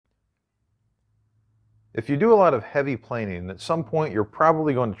If you do a lot of heavy planing, at some point you're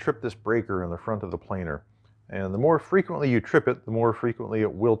probably going to trip this breaker in the front of the planer. And the more frequently you trip it, the more frequently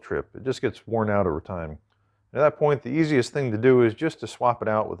it will trip. It just gets worn out over time. At that point, the easiest thing to do is just to swap it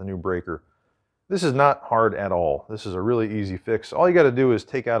out with a new breaker. This is not hard at all. This is a really easy fix. All you got to do is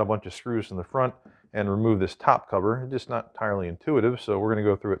take out a bunch of screws from the front and remove this top cover. It's just not entirely intuitive, so we're going to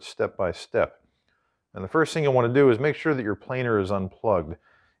go through it step by step. And the first thing you want to do is make sure that your planer is unplugged.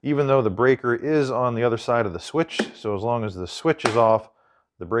 Even though the breaker is on the other side of the switch, so as long as the switch is off,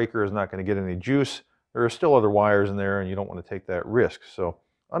 the breaker is not going to get any juice. There are still other wires in there and you don't want to take that risk. So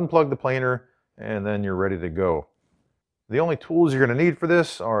unplug the planer and then you're ready to go. The only tools you're going to need for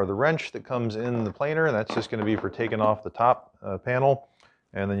this are the wrench that comes in the planer, and that's just going to be for taking off the top panel.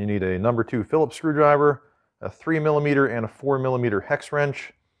 And then you need a number 2 Phillips screwdriver, a 3mm and a 4mm hex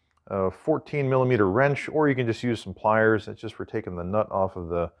wrench, a 14mm wrench, or you can just use some pliers. It's just for taking the nut off of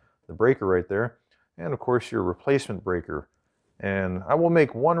the breaker right there. And of course your replacement breaker. And I will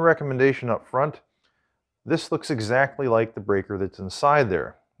make one recommendation up front. This looks exactly like the breaker that's inside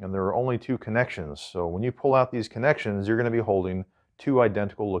there. And there are only 2 connections. So when you pull out these connections, you're going to be holding 2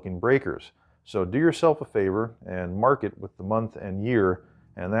 identical looking breakers. So do yourself a favor and mark it with the month and year,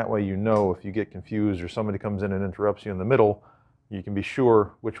 and that way you know if you get confused or somebody comes in and interrupts you in the middle, you can be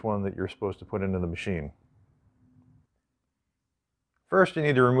sure which one that you're supposed to put into the machine. First, you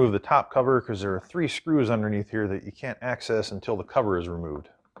need to remove the top cover because there are 3 screws underneath here that you can't access until the cover is removed.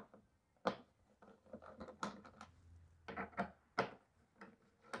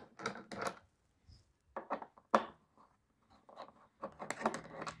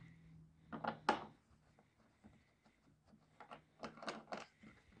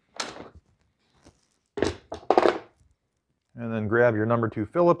 And then grab your number 2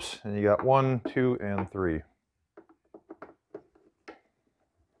 Phillips, and you got 1, 2, and 3.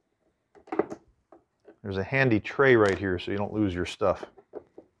 There's a handy tray right here so you don't lose your stuff.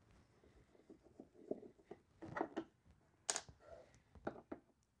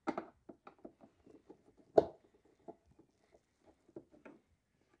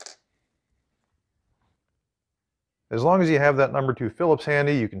 As long as you have that number 2 Phillips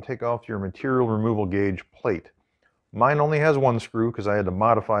handy, you can take off your material removal gauge plate. Mine only has 1 screw because I had to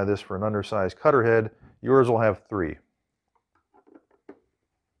modify this for an undersized cutter head. Yours will have 3.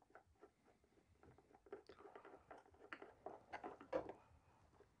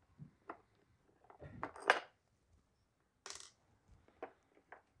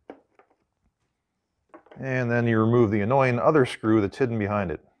 And then you remove the annoying other screw that's hidden behind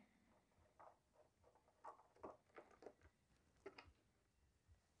it.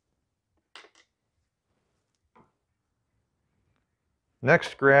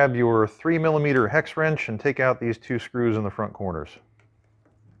 Next, grab your 3mm hex wrench and take out these 2 screws in the front corners.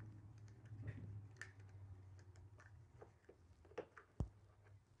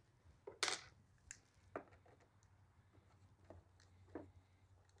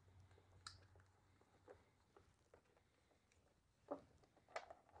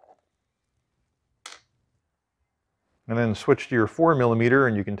 And then switch to your 4mm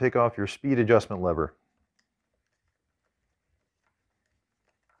and you can take off your speed adjustment lever.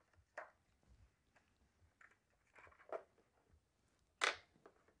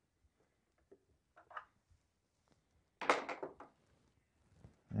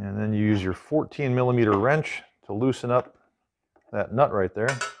 And then you use your 14mm wrench to loosen up that nut right there.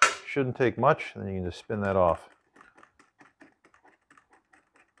 Shouldn't take much, and then you can just spin that off.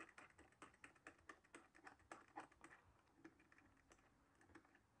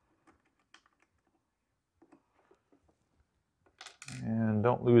 And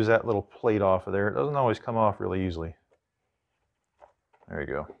don't lose that little plate off of there. It doesn't always come off really easily. There you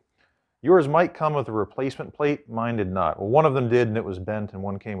go. Yours might come with a replacement plate. Mine did not. Well, one of them did, and it was bent, and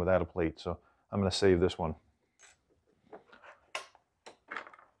one came without a plate, so I'm going to save this one.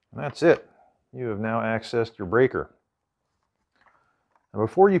 And that's it. You have now accessed your breaker. Now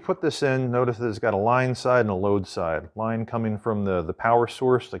before you put this in, notice that it's got a line side and a load side. Line coming from the power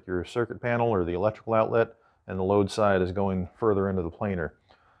source, like your circuit panel or the electrical outlet, and the load side is going further into the planer.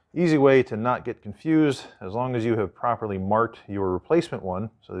 Easy way to not get confused, as long as you have properly marked your replacement one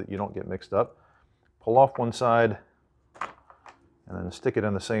so that you don't get mixed up. Pull off one side and then stick it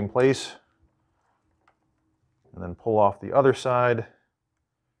in the same place, and then pull off the other side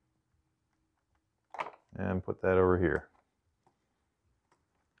and put that over here.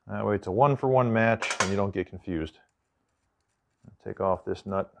 That way it's a 1-for-1 match and you don't get confused. Take off this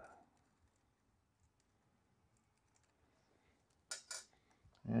nut.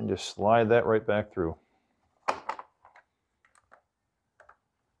 And just slide that right back through.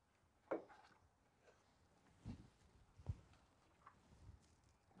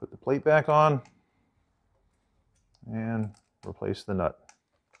 plate back on and replace the nut.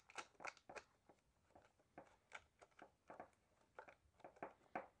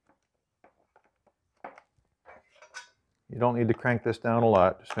 You don't need to crank this down a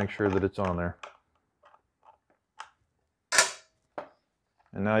lot, just make sure that it's on there.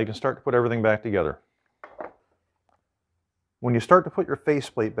 And now you can start to put everything back together. When you start to put your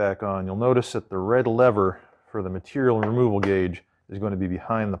faceplate back on, you'll notice that the red lever for the material removal gauge is going to be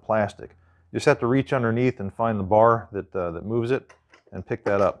behind the plastic. You just have to reach underneath and find the bar that, that moves it and pick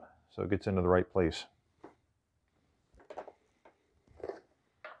that up so it gets into the right place.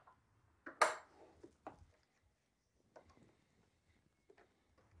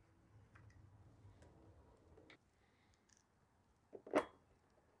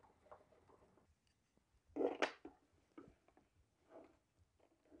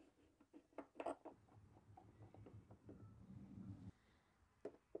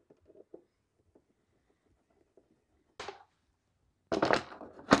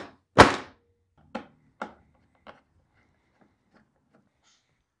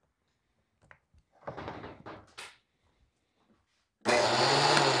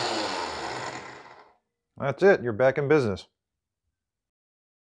 That's it, you're back in business.